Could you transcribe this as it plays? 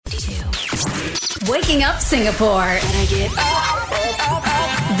Waking up Singapore. Gotta get up.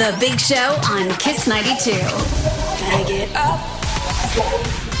 The Big Show on Kiss 92. Gotta get up.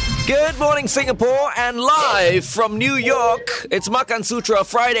 Good morning, Singapore, and live from New York, it's Makansutra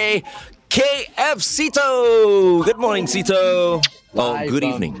Friday. KF Sito. Good morning, Sito. Good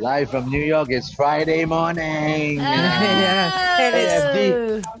evening. Live from New York. It's Friday morning.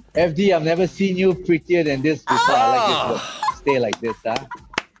 Hey, FD, I've never seen you prettier than this before. I like this look. Stay like this, huh?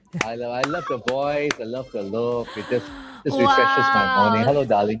 I love the voice. I love the look. It just refreshes my morning. Hello,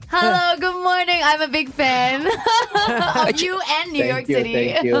 darling. Hello, good morning. I'm a big fan of you and New York City.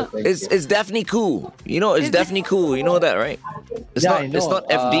 Thank you. It's definitely cool. It's definitely cool. You know that, right? It's not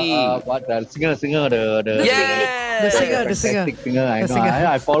FD. What the singer? Yeah, the singer. Fantastic singer. I know.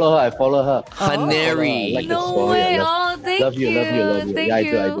 I follow her. Haneri. I like the No story. way. Thank Love you. Thank Yeah,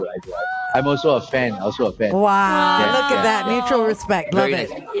 you. I do. I'm also a fan. Wow, Yeah. look at that. Mutual respect. Love Very it.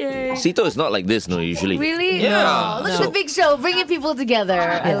 nice. Yay. Sito is not like this, no, usually. Really? Yeah. No. Look at the Big Show, bringing people together.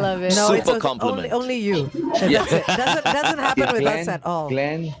 I love it. No, Super it's compliment. Only you. That's it. Doesn't happen with us at all.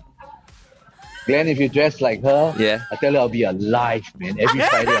 Glenn, if you dress like her, Yeah. I tell you, I'll be alive, man. Every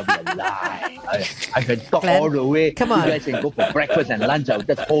Friday, I'll be alive. I can talk Glenn, all the way. come on. You guys can go for breakfast and lunch. I'll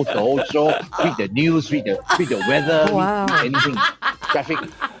just host the whole show, read the news, read the weather, Wow. read anything. Traffic.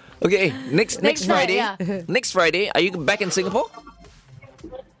 Okay, next Friday. yeah. Next Friday, are you back in Singapore?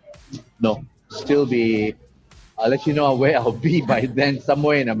 No, still be. I'll let you know where I'll be by then,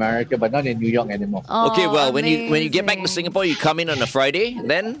 somewhere in America, but not in New York anymore. Okay, well, when you get back to amazing. Singapore, you come in on a Friday,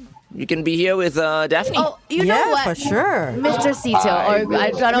 then you can be here with Daphne. Oh, you know Yeah, what? for sure. Mr. Sito, I or will. I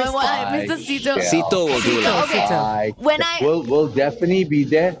don't know what, I Mr. Sito. shall. Sito will do that. Okay. When I- We'll definitely be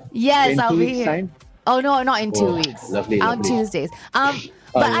there. Yes, in I'll 2 be weeks' here. time. Oh no, not in 2 Oh, weeks. lovely, On lovely. Tuesdays.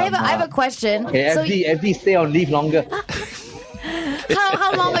 But I have a question. Hey, So FD, stay on leave longer.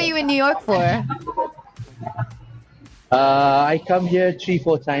 how long are you in New York for? I come here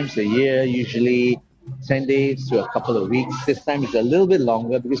 3-4 times a year, usually 10 days to a couple of weeks. This time it's a little bit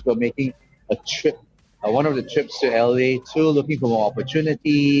longer because we're making a trip. One of the trips to LA too, looking for more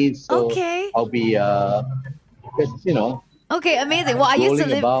opportunities. So Okay. I'll be, Okay, amazing. Well, I used to Rolling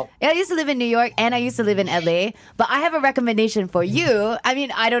live. about. I used to live in New York and I used to live in LA. But I have a recommendation for you. I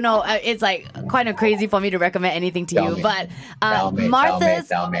mean, I don't know. It's like kind of crazy for me to recommend anything to Tell you. me. But Tell me.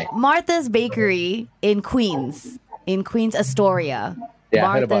 Martha's Bakery in Queens, Astoria. Yeah,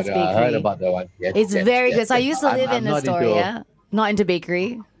 I Martha's heard about that one. Yes, It's yes, very yes, good. So I yes. used to live I'm in not Astoria. Not into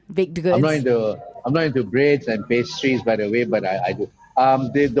bakery, baked goods. I'm not into breads and pastries, by the way, but I do.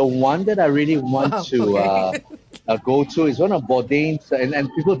 The one that I really want to go to is one of Bourdain's, and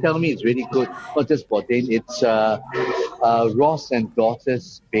people tell me it's really good. Not just Bourdain, it's Ross and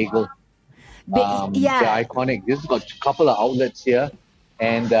Daughter's Bagel. yeah. They're iconic. This has got a couple of outlets here,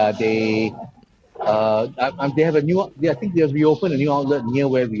 and they have a new. I think they have reopened a new outlet near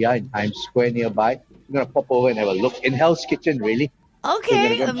where we are in Times Square nearby. I'm gonna pop over and have a look in Hell's Kitchen, really. Okay, So I'm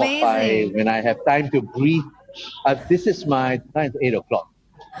gonna go pop by amazing. when I have time to breathe. This is my time, 8 o'clock.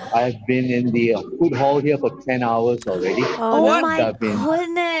 I've been in the food hall here for 10 hours already. Oh What? my I've been,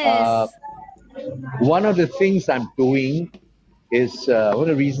 goodness. one of the things I'm doing is, one of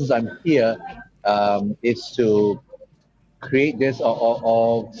the reasons I'm here is to create this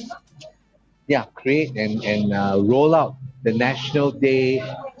create and roll out the National Day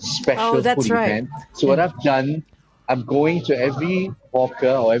special that's food right. event. So what I've done, I'm going to every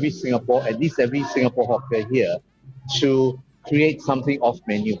hawker or every Singapore hawker here to create something off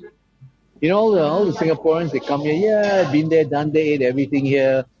menu. You know, all the Singaporeans, they come here, yeah, been there, done there, ate everything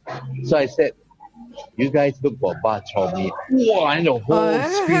here. So I said, you guys look for bak chor mee. Wow, and the whole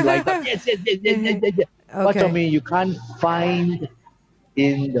screen light up. Yes. Bak chor mee, you can't find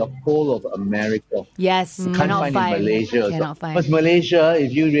in the whole of America. Yes, Can't cannot find in Malaysia. Cannot find. Because Malaysia,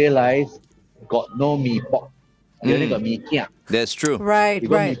 if you realize, got no mee pok. You only got mee kia. That's true. Right, You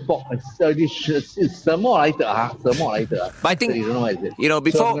got right. mee pok. It's 什么来的啊？什么来的啊？ But I think, you don't know what is it. you know, So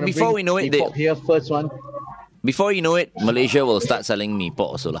before I'm gonna before bring we know it, mee pok here, first one. before you know it, Malaysia will start selling mee pok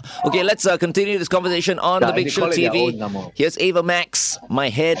also lah. Okay, let's continue this conversation on the Big They Show call it their TV. own number. Here's Ava Max, My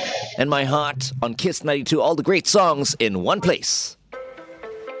Head and My Heart on Kiss 92. All the great songs in one place.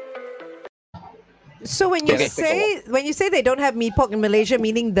 So when you say they don't have mee pok in Malaysia,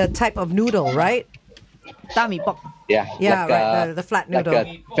 meaning the type of noodle, right? Tami pok. Yeah, Yeah, like right, the flat noodle. Like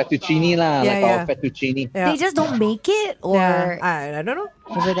a fettuccine lah, Yeah, like yeah. our fettuccine. Yeah. They just don't make it, or Yeah, I don't know.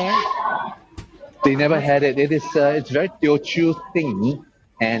 over there. They never had it. It is it's very Teochew thing,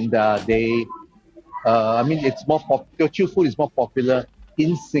 and it's more Teochew food is more popular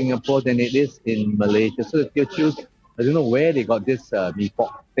in Singapore than it is in Malaysia. So the Teochews I don't know where they got this mee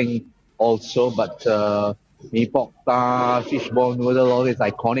pok thing also, but mee pok ta, fishball noodle, all this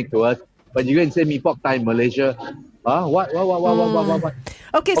iconic to us. But you can say mee pok ta in Malaysia. Huh? What?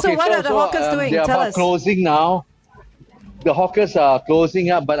 Okay, so what are the hawkers doing? They're Tell about us. closing now. The hawkers are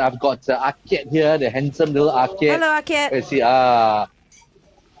closing up, but I've got Arcade here, the handsome little Arcade. Hello, Arcade. Let's see, hello,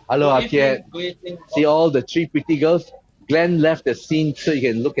 Arcade. See all the three pretty girls? Glenn left the scene so you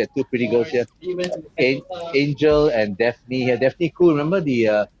can look at two pretty girls here. Angel and Daphne here. Daphne cool, remember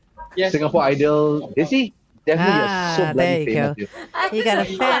the Singapore Idol? Daisy? Daphne, you're so there bloody you famous. go. You got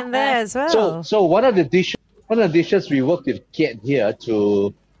a fan there as well. So one of the dishes we worked with Kiet here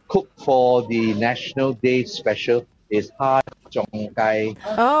to cook for the National Day special is Ha Chong Kai.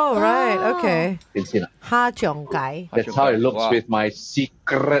 Oh, right. Okay. You can see that. Ha Jiong Gai. That's how it looks with my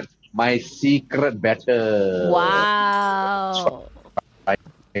secret batter. Wow.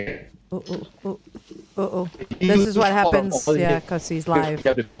 Oh. This is what happens. Yeah, because he's live.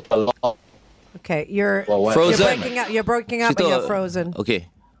 Okay, you're Frozen. You're breaking up and you're frozen. Okay.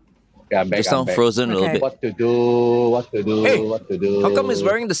 Yeah, I'm back, Just now frozen a little Okay. bit. What to do? Hey, What to do? How come he's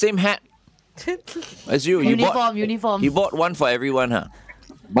wearing the same hat as you? Uniform. You bought one for everyone, huh?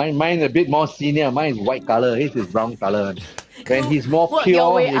 Mine a bit more senior. Mine is white color. His is brown color. When he's more Work your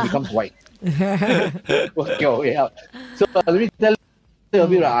pure, way he out. becomes white. Work your way out. So let me tell you a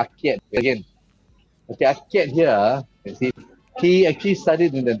bit about Arcade again. Okay, Arcade here, you see, he actually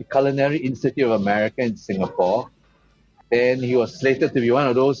studied in the Culinary Institute of America in Singapore. Then he was slated to be one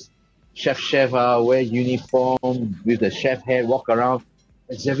of those chef, wear uniform with the chef hair, walk around.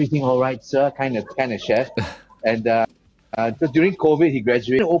 Is everything all right, sir? Kind of chef. And so during COVID, he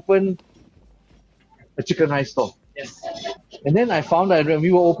graduated, opened a chicken rice stall. Yes. And then I found that when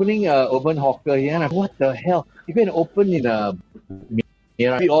we were opening Urban Hawker here, and I thought, what the hell? You're going to open in a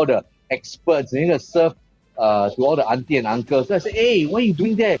all the experts, and you're going to serve to all the auntie and uncles. So I said, hey, what are you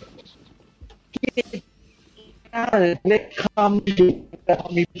doing there? Let come to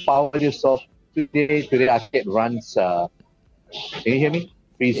help me power this off. Today Arcade runs. Can you hear me?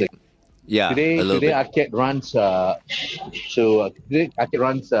 Freezing. Yeah, a little Today bit. Arcade runs. Today Arcade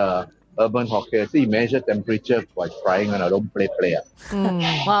runs Urban Hawker. So you measure temperature by frying on a don't play.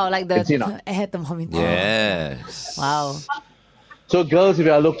 Wow, like Can see now? the air thermometer. Yes. Wow. So girls, if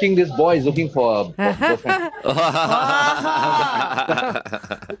you are looking, this boy is looking for a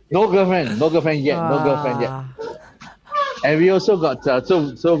girlfriend. No girlfriend yet. And we also got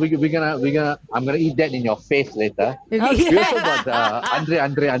so we're gonna I'm gonna eat that in your face later. We also got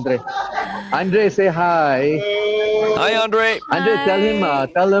Andre. Andre, say hi. Hi, Andre. Andre, tell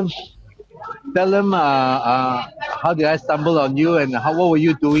him how did I stumble on you and what were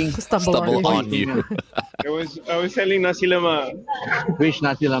you doing? Stumble on you. I was selling nasi lemak. Which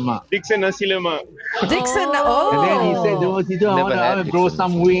nasi lemak? Dixon nasi lemak. Dixon. And Oh. then he said, I Never had want to grow Dixon's.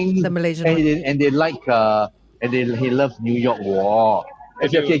 some wings. The Malaysian and, one. they like he loves New York. Wow.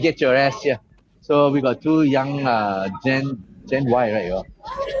 Okay, get your ass here. So we got two young Gen Y, right?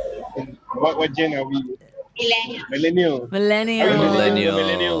 What gen are we? Millennial.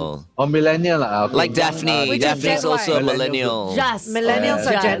 Millennial. Or millennial. Okay. Like Daphne. Which is Daphne's Gen also a Y. millennial. Just Millennials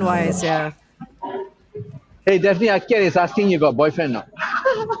are just. Gen Ys, yeah. Hey, Daphne, Arcade is asking you got boyfriend now.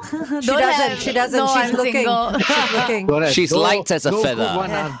 She doesn't. No, She's I'm looking. single. She's looking. Don't have. She's light as a no feather. Good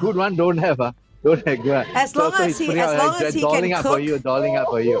one, good one don't have. Don't have good. As long as he's he- putting as out, long as he dolling can up for cook. you, dolling up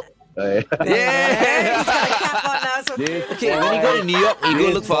for you. He's got a cap on now, so Okay, when you go to New York, you go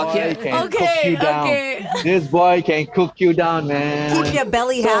look for Arcade. Can cook you down. Okay. This boy can cook you down, man. keep your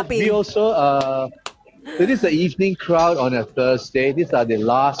belly happy. We also so this is the evening crowd on a Thursday. These are the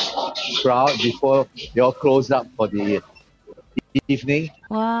last crowd before they all close up for the evening.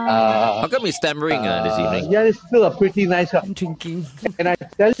 Wow. How come he's stammering this evening? Yeah, it's still a pretty nice crowd. Drinking. And I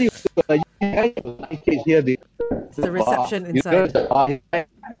tell you, you guys like it here. the reception You go to inside. the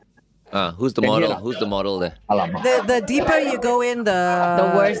bar, Who's the Can hear model? that. Who's the model there? Alamak. The deeper you go in,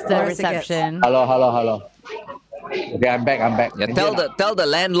 The worst the worse it gets. reception. Hello. Okay, I'm back. Yeah, Can tell hear the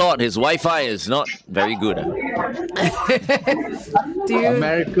landlord his Wi-Fi is not very good. Do you?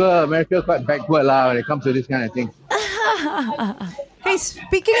 America quite backward lah when it comes to this kind of thing. Hey,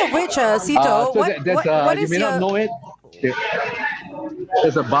 speaking of which, Sito, what you is may your? not know it.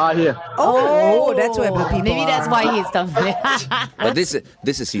 There's a bar here. Oh, that's where the people Maybe that's are. why he's stumbling. But this is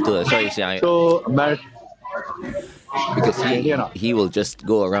Sito. Sorry, So America. because You know. he will just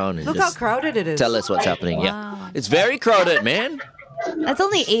go around and Look how just crowded it is. tell us what's happening. Wow. Yeah, it's very crowded, man. It's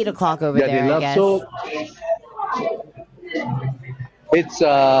only 8 o'clock over Yeah, there, they I love guess. so. It's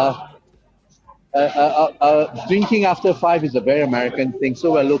drinking after 5 is a very American thing.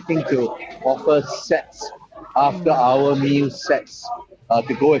 So we're looking to offer sets after our meal sets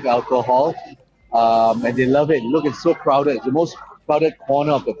to go with alcohol. And they love it. Look, it's so crowded. It's the most crowded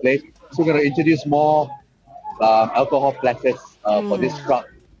corner of the place. So we're going to introduce more alcohol platters for this crowd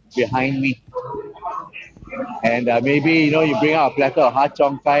behind me. And maybe, you bring out a platter of har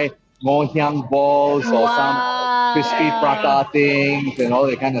cheong gai, ngoh hiang balls, or some crispy prata things and all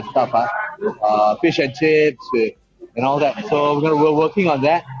that kind of stuff. Fish and chips and all that. So we're working on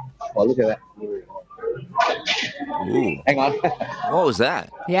that. Oh, look at that. Ooh. Hang on. What was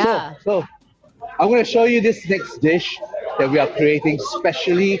that? Yeah. So I'm going to show you this next dish that we are creating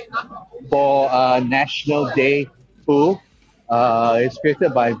specially for National Day food. It's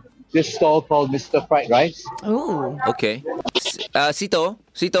created by this stall called Mr. Fried Rice. Ooh. Okay. Sito,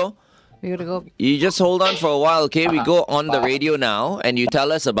 We're gonna go. you just hold on for a while, okay? We go on the radio now, and you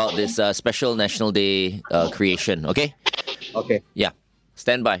tell us about this special National Day creation, okay? Okay. Yeah.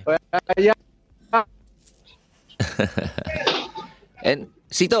 Stand by. Yeah. And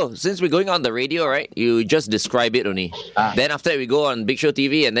Sito, since we're going on the radio, right? You just describe it only. Then after that, we go on Big Show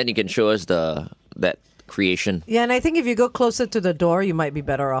TV, and then you can show us that creation. Yeah, and I think if you go closer to the door, you might be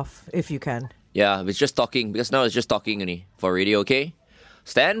better off if you can. Yeah, it's just talking, because now it's just talking only for radio, okay?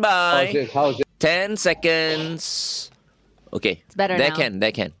 Stand by. How's it? 10 seconds. Okay. It's better now.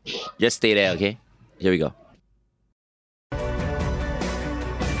 That can. Just stay there, okay? Here we go.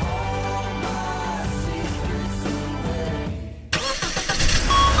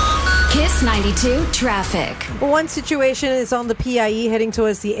 Kiss 92 traffic. One situation is on the PIE heading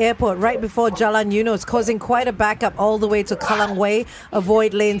towards the airport right before Jalan Eunos, causing quite a backup all the way to Kallang Way.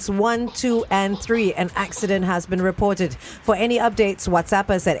 Avoid lanes 1, 2, and 3. An accident has been reported. For any updates, WhatsApp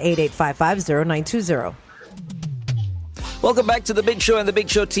us at 88550920. Welcome back to The Big Show and The Big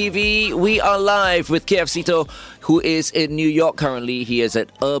Show TV. We are live with KF Sito, who is in New York currently. He is at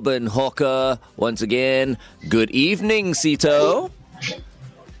Urban Hawker once again. Good evening, Sito.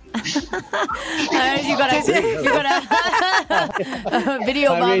 You gotta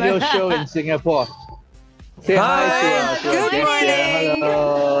video My bomber. radio show in Singapore. Say hi to Good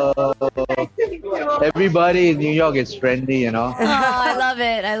Hello. Everybody in New York is friendly, Oh, I love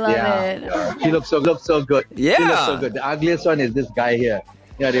it. I love it. She looks so good. Yeah. She looks so good. The ugliest one is this guy here.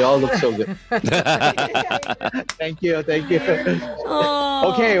 Yeah, they all look so good. Thank you.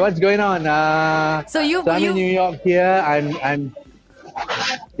 Oh. Okay, what's going on? So I'm in New York here. I'm.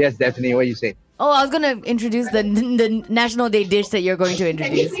 Yes, Daphne, what you say? Oh, I was gonna introduce the National Day dish that you're going to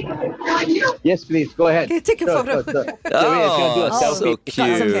introduce. Yes, please, go ahead. Okay, take a photo. Sure. We're gonna do a so selfie. cute.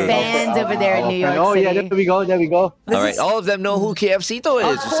 Got some fans over there in New York Oh, City. yeah, there we go. All right, all of them know who KF Sito is,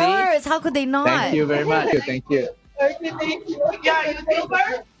 Of you see? course. How could they not? Thank you very much. Thank you. Yeah,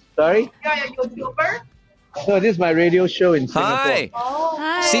 YouTuber? Sorry? Yeah, YouTuber? So this is my radio show in Singapore. Hi.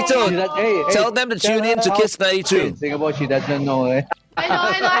 Hi. Sito, Hey, tell them to tune in to her Kiss how- 92. In Singapore, she doesn't know. I know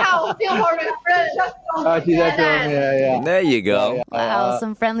how Singapore reference. She doesn't know. Yeah. There you go. Wow,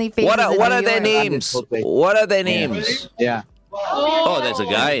 some friendly faces. What in are New their York. names? What are their names? Yeah. Oh, there's a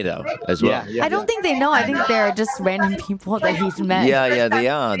guy though as well. Yeah. I don't think they know. I think they're just random people that he's met. Yeah, they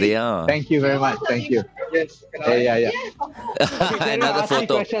are. Thank you very much. Thank you. Yes. Yeah. Another Ask me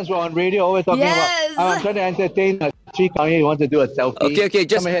photo. questions. We're on radio. All we're talking Yes. about. I'm trying to entertain Chi Kang. You want to do a selfie? Okay,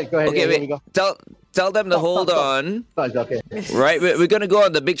 just Come ahead. Go ahead. Okay, Here we wait. go. Tell them to hold stop. on. Oh, it's okay. Right, we're gonna go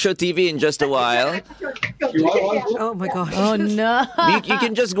on the Big Show TV in just a while. Oh my gosh. Oh no. You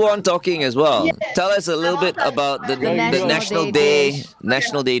can just go on talking as well. Tell us a little bit about the National National Day Day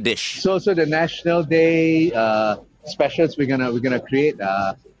National Day dish. So the National Day specials, we're gonna create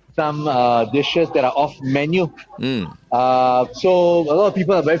some dishes that are off menu. So a lot of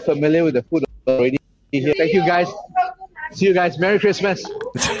people are very familiar with the food already here. Thank you guys. See you guys. Merry Christmas.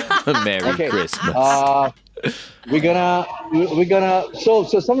 Merry Christmas. We're gonna so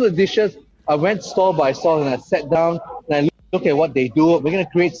some of the dishes I went stall by stall and I sat down and I look at what they do. We're gonna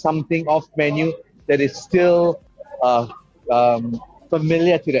create something off menu that is still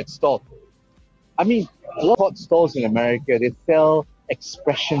familiar to that stall. I mean, a lot of hot stalls in America, they sell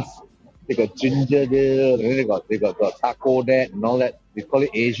expressions. They got ginger there, and then they got taco that and all that. They call it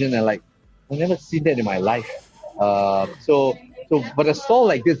Asian, and like I've never seen that in my life. But a stall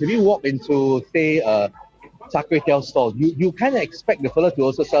like this, if you walk into say a char kway teow stall, you kind of expect the fella to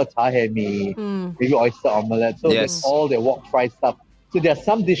also sell char hae mee, maybe oyster omelette. So Yes. that's all their wok fried stuff. So there are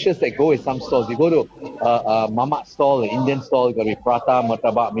some dishes that go with some stalls. You go to a mamak stall, an Indian stall, you got to be prata,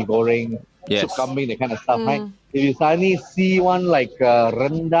 murtabak, mee goreng, Yes. soup kambing, that kind of stuff, right? If you suddenly see one like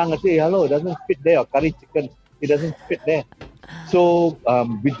rendang, I say, hello, it doesn't fit there, or curry chicken, it doesn't fit there. So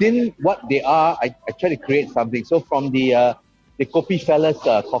within what they are, I try to create something. So from the Kopi Fellas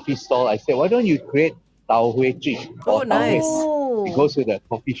coffee stall, I said, why don't you create Tau Hui Ji. Oh, nice. It goes to the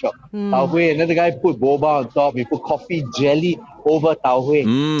coffee shop. Tau Hui, another guy put boba on top. We put coffee jelly over Tau Hui.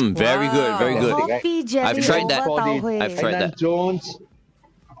 Very good, very good. Coffee jelly I've tried that. over Tau Hui. I've tried Hainan that. Jones,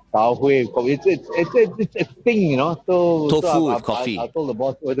 Tau Hui. It's a thing, you know. So Tofu I, with coffee. I told the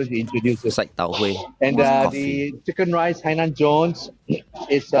boss why don't you introduce it. It's like Tau Hui. And coffee. the chicken rice Hainan Jones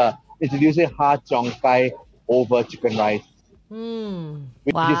is introducing Ha Cheong Gai over chicken rice,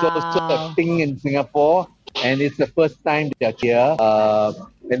 which is also a thing in Singapore, and it's the first time they're here.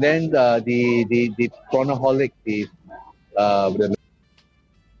 And then the Chronaholic, the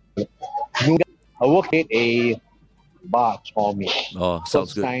I worked at a bar chor mee. Oh,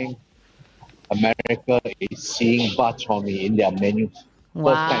 sounds First good. time America is seeing bar chor mee in their menus. First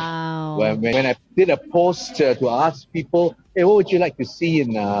time. When I did a post to ask people, hey, what would you like to see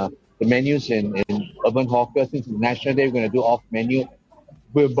in the menus in Urban Hawker? Since it's National Day, we're going to do off menu.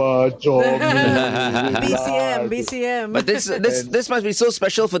 Bar chor mee. BCM. But this must be so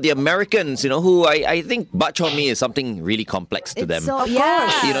special for the Americans, you know, who I think bak chor mee is something really complex to them. So,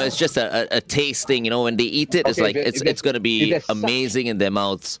 yeah. You know, it's just a taste thing. You know, when they eat it, it's Okay, like if it's going to be there's such- amazing in their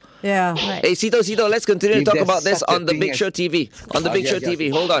mouths. Yeah. Hey, Sito, let's continue to If talk there's about this such a on the thing Big as- Show TV. On the Big Show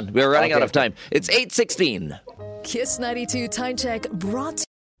TV. Hold on, we're running out of time. It's 8:16. Kiss 92 time check brought to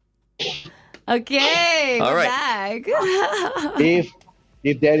Okay, All we're right. back.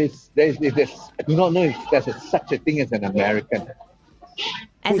 If there's I do not know if there's such a thing as an American.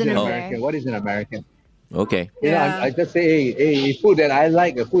 As Who's an an American. American? What is an American? Okay. You know, Yeah. I just say, hey, food that I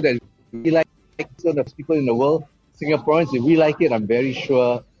like, a food that we like, so the people in the world, Singaporeans, if we like it, I'm very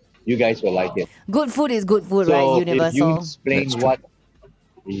sure you guys will like it. Good food is good food, So right? if you Universal. explain That's true. what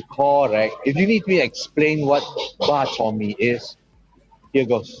correct, if you need me to explain what bar chor mee is, here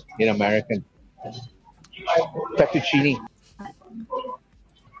goes in American. Fettuccine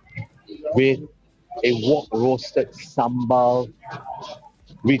with a wok roasted sambal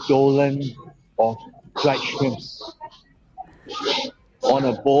redolent of dried shrimps on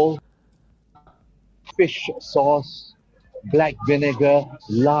a bowl, fish sauce, black vinegar,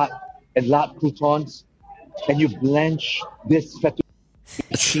 lard, and lard croutons, and you blanch this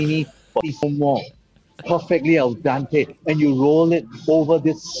fettuccine for more perfectly al dente, and you roll it over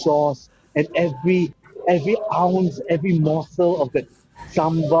this sauce, and every ounce, every morsel of the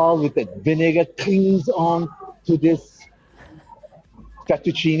sambal with the vinegar clings on to this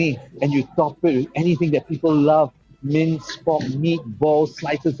fettuccine, and you top it with anything that people love: minced pork, meatballs,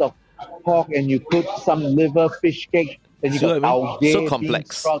 slices of pork, and you put some liver, fish cake. Then you See got what I mean? tauge, So bean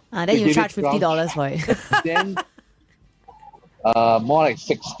complex. sprout, Then you give charge it brown $50 for it. then more like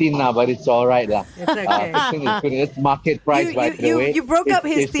 16 now, but it's all right lah. It's okay. 16 is good. It's market price, by the way. You broke up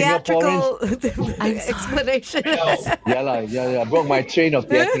his If Singaporeans- theatrical explanation. Yeah, broke my train of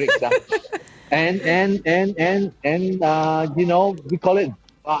theatrics. And you know, we call it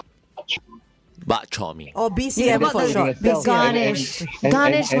Bak chor mee. Or BCM What for about short. the- BCM. Garnish. and-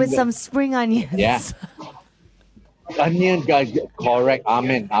 Garnish and with the- some spring onions. Yeah. Onion, guys, correct.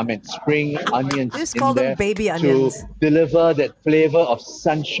 Amen. Spring onions. Just in call them there baby onions. to deliver that flavor of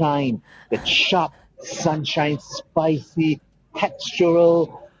sunshine, that sharp sunshine, spicy,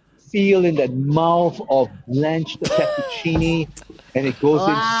 textural feel in the mouth of blanched fettuccine, and it goes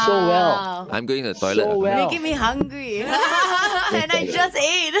in so well. I'm going to the toilet. So well. Making me hungry. And I just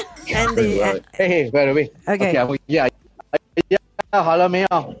ate. And the Hey, by the way. Okay. Hao了没有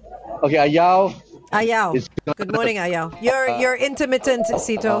Okay, 阿幺 Ayao. is Good morning, Ayao. You're intermittent,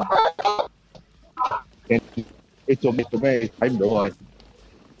 Sito. 你做咩睇唔到我？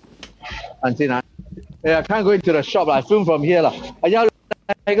等先啊！I can't go into the shop 啦，I film from here 啦。阿幺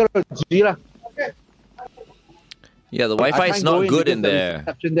喺嗰度煮啦。 Yeah, the Wi-Fi is not good in there.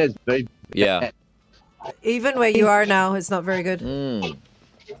 Reception there is very Yeah. Even where you are now, it's not very good.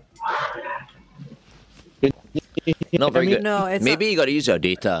 Not very good. No, it's Maybe you got to use your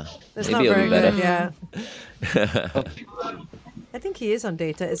data. It's Maybe not it'll very be good. better. Yeah. I think he is on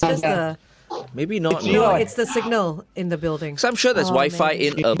data. It's just the Maybe not. no. Maybe. It's the signal in the building. So I'm sure there's Wi-Fi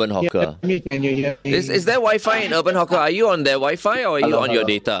in Urban Hawker. Can you hear me? Is there Wi-Fi in Urban Hawker? Are you on their Wi-Fi or are you Hello, on your hello.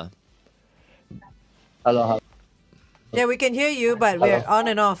 data? Hello. Yeah, we can hear you, but we're on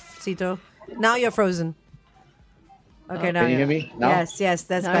and off, Sito. Now you're frozen. Okay, now Can you hear you're- me now? Yes,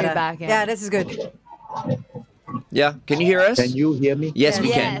 that's Now better. you're back, yeah. This is good. Yeah. Can you hear us? Can you hear me? Yes, we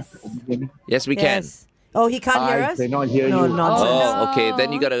Yes. can. Can you hear me? Yes, we can. Yes. Oh, he can't hear I us? cannot hear No, you. nonsense. Oh, okay.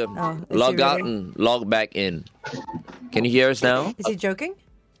 Then you gotta Oh, is log he out really? and log back in. Can you hear us now? Is he joking?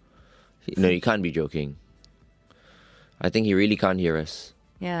 No, you can't be joking. I think he really can't hear us.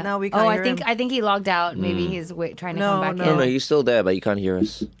 Yeah. No, we can't hear him. I think he logged out. Maybe he's trying to come back No, in. he's still there, but you can't hear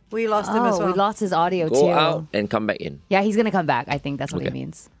us. We lost him as well. We lost his audio Go too. out and come back in. Yeah, he's gonna come back. I think that's what he Okay.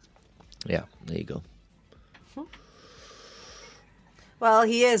 means. Yeah, there you go. Well,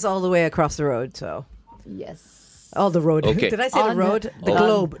 he is all the way across the road, so. Yes. All the road. Okay. Did I say the On road? The Oh.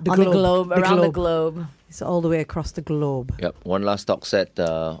 globe. On the globe, around the globe. It's all the way across the globe. Yep, one last talk set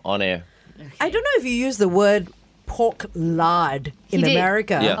on air. I don't know if you use the word pork lard in He did.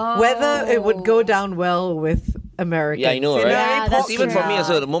 America. Yeah. Whether it would go down well with Americans. Yeah, I know, You right? what I mean? Yeah, that's Pork Even for me, true.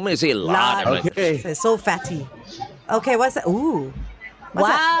 so the moment you say lard, I'm like, Okay. It's so fatty. Okay, what's that? Ooh. What's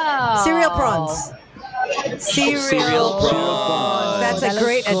Wow. that? Cereal prawns. cereal prawns. That's a That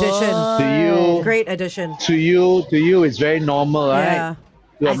great looks addition. To you, Great addition. to you, it's very normal, right? Yeah. To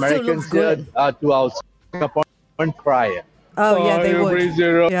It still Americans looks good. here, to our Singaporean cry. Oh, yeah, they you would. bring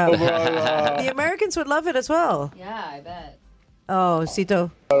zero. Yeah. The Americans would love it as well. Yeah, I bet. Oh,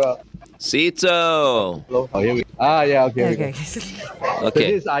 Sito. Sito. Oh, here we yeah, okay. Okay. So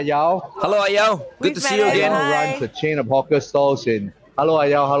Okay. this is Ayao. Hello, Ayao. Good We've to see met you Ayao. again. Hi. Runs a chain of hawker stalls in. Hello,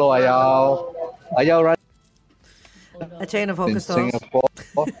 Ayao. Hello, Ayao. Ayao runs A chain of hawker in stalls. Singapore,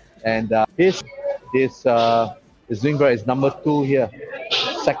 and his is doing very. It's number 2 here.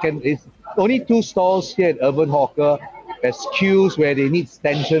 Second is only 2 stalls here at Urban Hawker. There's queues where they need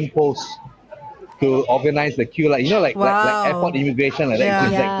stanchion posts to organize the queue, like like Wow. airport immigration, like Yeah. that.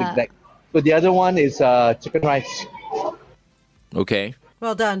 Zigzag, Yeah. zigzag. So the other one is chicken rice. Okay.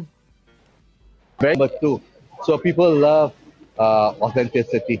 Well done. Very number 2. So people love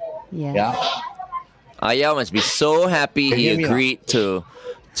authenticity. Yeah. Yeah. Ayao must be so happy Can he you hear me now? agreed to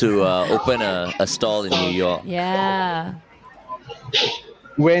open a stall in New York. Yeah.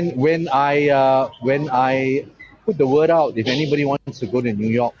 When I put the word out, if anybody wants to go to New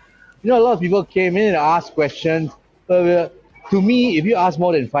York, a lot of people came in and asked questions. To me, if you ask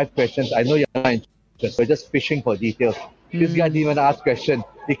more than 5 questions, I know you're not interested. We're just fishing for details. This guy didn't even ask question.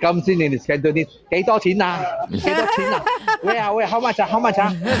 He comes in his Cantonese. 幾多錢啊？幾多錢啊？ Where? How much? How much?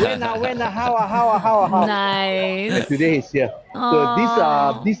 When? How? Nice. And today he's here. So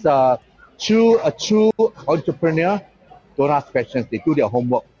these are a true entrepreneur. Don't ask questions. They do their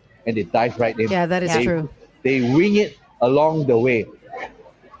homework and they dive right in. Yeah, that is They- true. They wing it along the way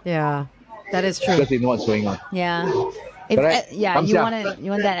Yeah, that is true. because they know what's going on. Yeah. If, Correct. yeah, Thumbs you up.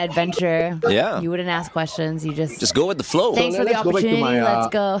 want that adventure. Yeah. You wouldn't ask questions. You just go with the flow. thanks for the let's go back to opportunity. my, Let's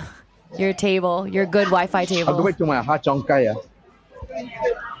go. Your table, your good Wi-Fi I'll go table. back to my Ha Chong Kai.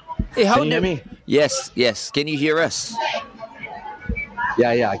 Hey, how Can you hear me? Yes. Can you hear us?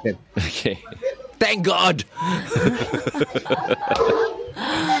 Yeah, I can. Okay. Thank God.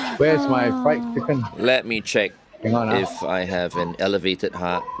 Where's my fried chicken? Let me check Hang on. if I have an elevated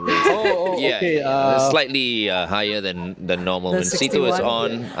heart rate. Oh, Yeah, okay. slightly higher than normal. The When Sito is 61?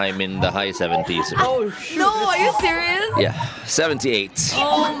 on, I'm in the high 70s. Oh, shoot. No, are you serious? Yeah, 78.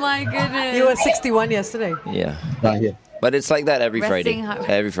 Oh my goodness. You were 61 yesterday. Yeah, Not here. but it's like that every Resting Friday. heart-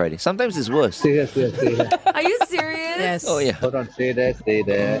 Every Friday. Sometimes it's worse. Stay here, stay here, stay here. Are you serious? Yes. Oh yeah. Hold on, stay there, stay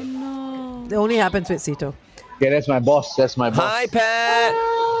there. It only happens with Sito. Okay, that's my boss. That's my boss. Hi, Pat.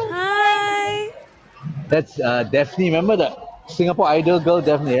 Hi. That's Daphne. Remember the Singapore Idol girl,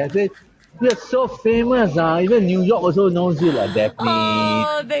 Daphne? I said, you're so famous. Even New York also knows you, Daphne.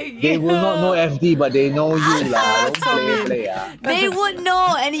 Oh, thank They you. will not know FD, but they know you. Don't play. They would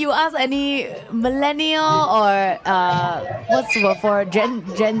know. And you ask any millennial or what's the word for Gen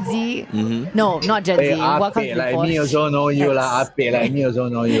Z? Mm-hmm. No, not Gen Z. Hey, What comes Ape like before? me also know you. X. Ape like me also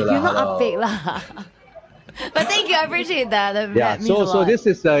know you. You're not Hello. upfake lah. But thank you, I appreciate that. That Yeah, means a so lot. this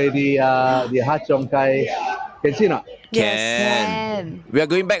is the Ha Chong Kai. Can see not? Can. We are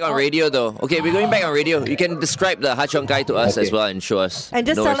going back on radio though. Okay, we're going back on radio. You can describe the Ha Chong Kai to us Okay. as well and show us. And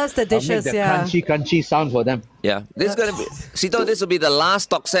just No tell worries. us the I'll make dishes, the yeah. crunchy sound for them. Yeah, this is gonna be Sito. This will be the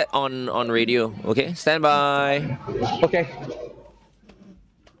last talk set on radio. Okay, stand by. Okay.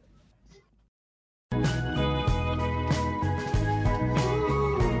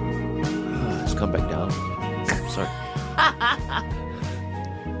 Let's come back down. Sorry.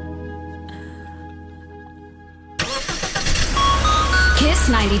 Kiss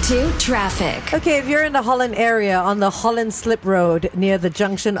 92 traffic. Okay, if you're in the Holland area on the Holland Slip Road near the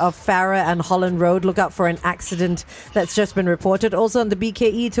junction of Farrer and Holland Road, look out for an accident that's just been reported. Also on the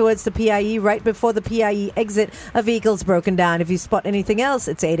BKE towards the PIE, right before the PIE exit, a vehicle's broken down. If you spot anything else,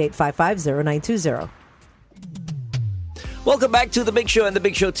 it's 8855-0920. Welcome back to The Big Show and The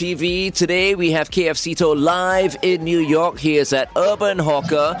Big Show TV. Today we have KFCito live in New York. He is at Urban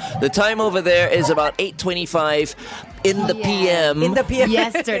Hawker. The time over there is about 8:25 in the PM. In the PM.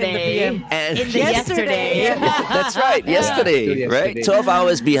 Yesterday. In the PM. And In the yesterday. That's right, yesterday, right? yesterday. 12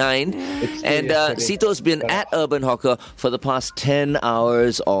 hours behind. It's And yesterday. Sito's been at Urban Hawker for the past 10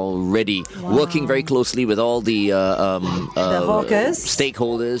 hours already, working very closely with all the hawkers.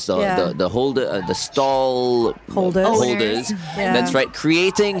 stakeholders, Yeah. the stall Holders. Yeah. That's right,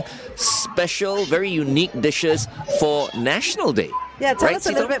 creating special, very unique dishes for National Day. Yeah, tell Right, us a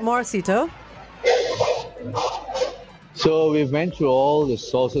little Sito? bit more, Sito. So we went through all the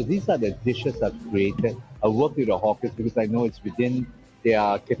sources. These are the dishes I've created. I worked with the hawkers because I know it's within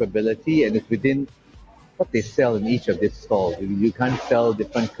their capability and it's within what they sell in each of these stalls. You can't sell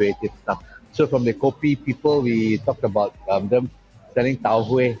different creative stuff. So from the kopi people, we talked about them selling tau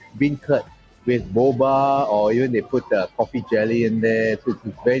huey, bean curd with boba, or even they put coffee jelly in there. So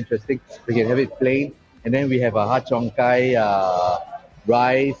it's very interesting. We can have it plain. And then we have a har cheong kai,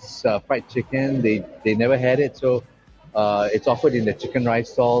 rice, fried chicken. They never had it, so it's offered in the chicken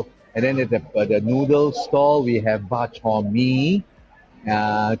rice stall. And then at the noodle stall, we have bak chor mee.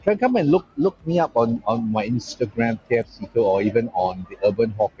 Come and look me up on my Instagram, KFC, or even on the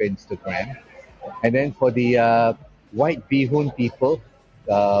Urban Hawker Instagram. And then for the white bihun people,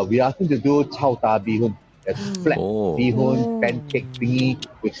 we asked them to do chao ta bihun. That's flat bihun, pancake thingy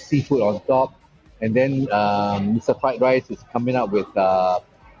with seafood on top. And then Mr. Fried Rice is coming up with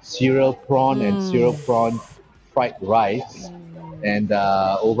cereal prawn and cereal prawn fried rice. And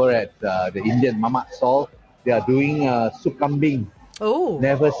over at the Indian Mamak stall, they are doing soup kambing. Oh.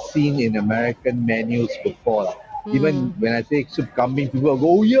 Never seen in American menus before. Even when I say soup kambing, people go,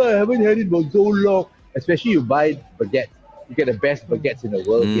 oh yeah, I haven't had it for so long. Especially you buy baguettes. You get the best baguettes in the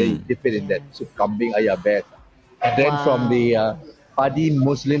world here. You dip it in that soup kambing, best. And then from the Padi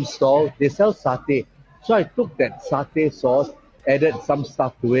Muslim stall, they sell satay. So I took that satay sauce, added some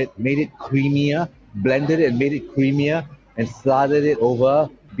stuff to it, made it creamier, blended it and made it creamier, and slathered it over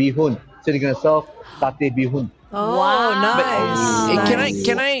bihun. So they're gonna sell satay bihun. Oh, Hey, nice.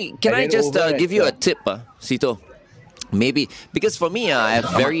 can I And just then over give at you a tip, Sito? Maybe because for me, I have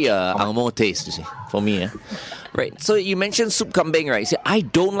very Angmo taste. You see, for me, right. So you mentioned soup kambing, right? See, I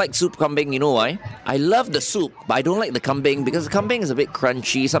don't like soup kambing. You know why? I love the soup, but I don't like the kambing because the kambing is a bit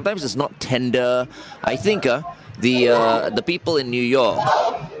crunchy. Sometimes it's not tender. I think the people in New York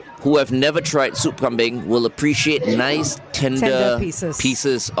who have never tried soup kambing will appreciate nice tender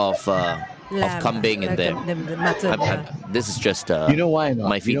pieces of kambing in there. This is just You know why not?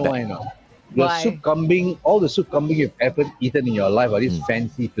 my You know feedback. why not? The soup kambing, all the soup kambing you've ever eaten in your life are these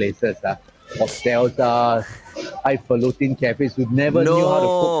fancy places, hotels, highfalutin cafes who never knew how to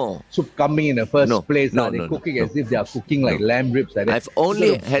cook soup kambing in the first place. They cook it as if they are cooking like lamb ribs like that. I've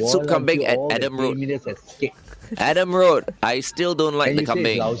only So had soup boil kambing until at all the Adam Road. creaminess escape. Adam Road. I still don't like And the you say it's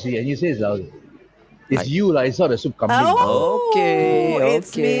kambing. lousy, and you say it's lousy. It's you, it's not the soup kambing. Okay,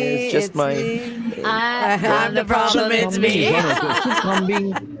 it's me, It's just it's my. me. I'm the problem, it's me.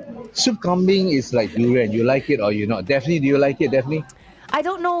 Soup kambing is like durian. You like it or you not? Daphne, do you like it, Daphne? I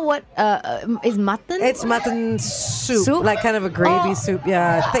don't know what is mutton. It's mutton soup, Soup? like kind of a gravy Oh. soup.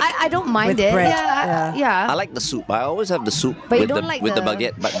 Yeah, thick I don't mind with it. bread. Yeah. I like the soup. I always have the soup But you with don't the like with the the-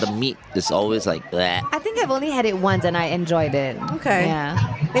 baguette, but the meat is always like bleh. I think I've only had it once and I enjoyed it. Okay. Yeah.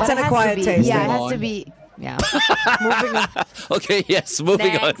 It's But an it has to acquired be- taste. Yeah, it Moving has to on. be. Yeah. Moving on. Okay, yes,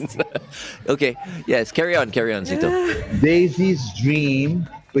 moving Next. on. Okay, yes, carry on, Sito. Daisy's Dream,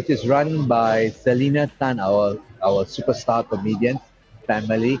 which is run by Selena Tan, our superstar comedian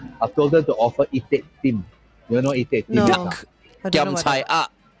family. I've told her to offer Itet Tim. You know Itet Tim? No. Duck, I don't know Kiam what Chai Ah.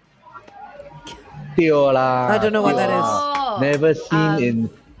 Teo lah. I don't know what that is. Oh. Never seen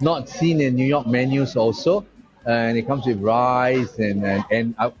not seen in New York menus also. And it comes with rice and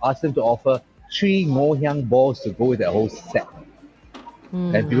I've asked them to offer 3 Ngo Hyang balls to go with that whole set.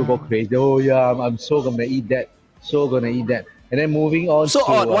 And people go crazy. Oh yeah, I'm so gonna eat that. So gonna eat that. And then moving on So to,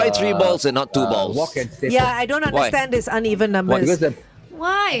 odd. Why 3 balls and not 2 balls? Walk and staple. Yeah, I don't Why? understand this uneven numbers. Because the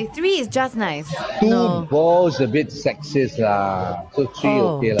Why? 3 is just nice. 2 balls a bit sexist lah. So 3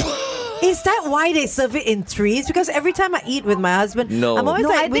 Oh. okay lah. Is that why they serve it in 3s? Because every time I eat with my husband, No. I'm always No,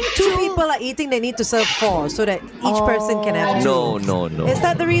 I like, with think 2 two- people are eating, they need to serve 4 so that each person can have 2. No. Is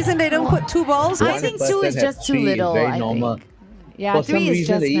that the reason they don't put 2 balls? I One think person 2 is has just too 3 is little. very I normal. think. Yeah, For 3 some is reason,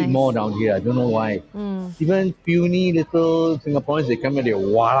 just they eat nice. more down here. I don't know why. Even puny little Singaporeans, they come and they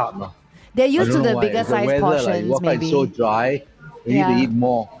wallop. No? They're I used to don't know the why. bigger The size weather, portions, like, Waka maybe. is so dry. We need Yeah. to eat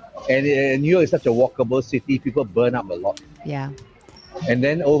more. And New York is such a walkable city. People burn up a lot. Yeah. And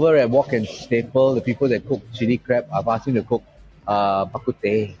then over at Walk and Staple, the people that cook chili crab, I've asked them to cook bak kut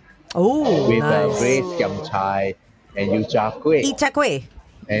teh Oh, with nice. braised kiam chai and yu cha kueh. Eat char kway.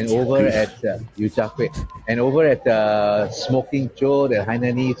 And over at Yu Cha Kueh. And over at Smoking Joe, the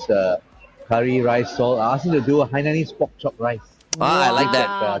Hainanese curry rice sauce, I asked him to do a Hainanese pork chop rice. I like that.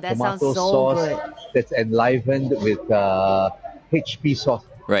 Wow, that Tomato sounds so sauce good. that's enlivened with HP sauce.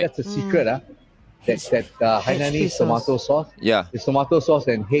 Right. That's a secret, That Hainanese sauce. tomato sauce. Yeah. It's tomato sauce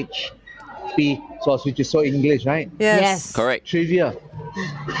and HP sauce, which is so English, right? Yes. Correct. Trivia.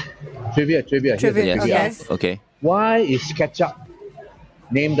 Here's the Trivia, Yes. okay. Yes. Okay. Why is ketchup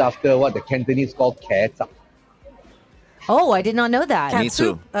named after what the Cantonese call ketchup? Oh, I did not know that. Me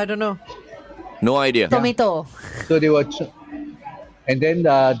too. I don't know. No idea. Tomato. So they were, and then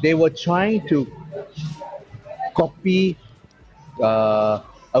they were trying to copy trying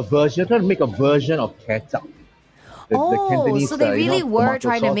to make a version of ketchup. Oh, so they really were tomato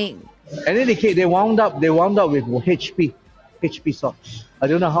trying to sauce. make. And then they wound up with HP sauce. I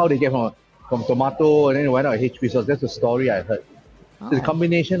don't know how they get from tomato and then they went out with HP sauce. That's the story I heard. So the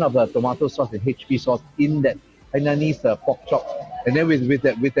combination of the tomato sauce and HP sauce in that Hainanese pork chop, and then with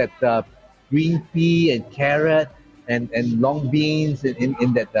that green pea and carrot and long beans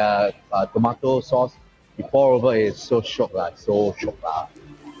in that tomato sauce, you pour over it. It's so shiok lah,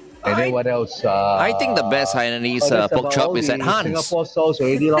 And then what else? I think the best Hainanese that's pork about chop all is the at Hans. Singapore sauce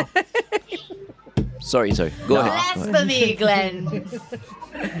already, lor. Sorry. Go ahead. Blasphemy, Glenn.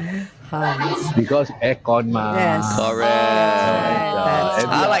 Because aircon ma. Yes. Correct.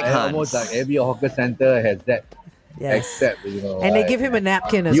 I like Hans. Almost like every hawker center has that. Yes. Except, And they give him a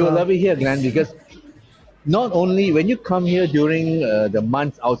napkin as You well. will love it here, Glenn, because not only when you come here during the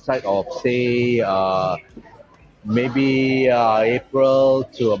months outside of, say, maybe April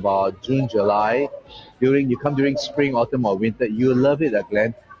to about June, July, you come during spring, autumn, or winter, you love it,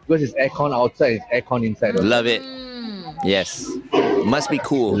 Glenn, because it's aircon outside, it's aircon inside. Love it. Yes. Must be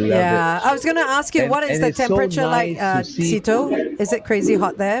cool. Love Yeah, it. I was going to ask you, And- what is and the it's so temperature like, nice to see- Sito? Is it crazy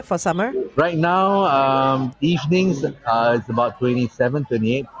hot there for summer? Right now, evenings, it's about 27,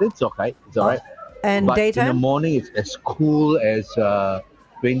 28. It's okay. It's all right. And But in the daytime? morning, it's as cool as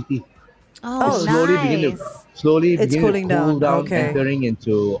 20. Oh, slowly nice. It's begin cooling to cool down. down, Okay. entering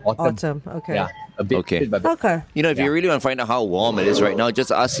into autumn. Autumn, okay. Yeah, a bit. Okay. bit by bit. Okay. You know, if you really want to find out how warm it is right now,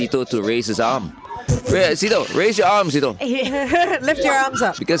 just ask Sito to raise his arm. Sito, raise your arm, Sito. Lift your arms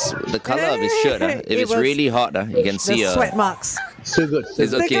up. Because the color of his shirt, if It it's was- really hot, you can The see. sweat marks. So good. So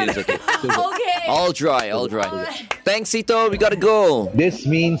It's good. okay. It's okay. Okay. All dry. Thanks, Sito. We gotta go. This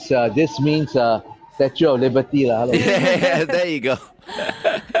means Statue of Liberty, lah. Hello. Yeah, there you go.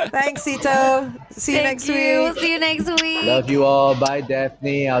 Thanks, Sito. See you next week. See you next week. Love you all. Bye,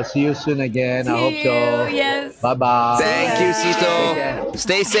 Daphne. I'll see you soon again. I hope so. Yes. Bye bye. Thank you, Take Sito. care.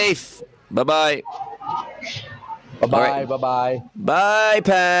 Stay safe. Bye-bye. Bye bye. Alright. Bye bye. Bye,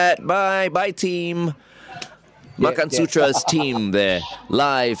 Pat. Bye, team. Makansutra's team there,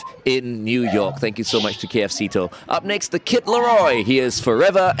 live in New York. Thank you so much to KFCito. Up next, the Kid Leroy. He is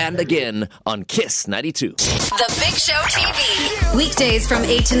Forever and Again on Kiss 92. The Big Show TV. Weekdays from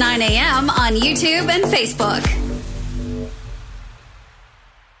 8 to 9 a.m. on YouTube and Facebook.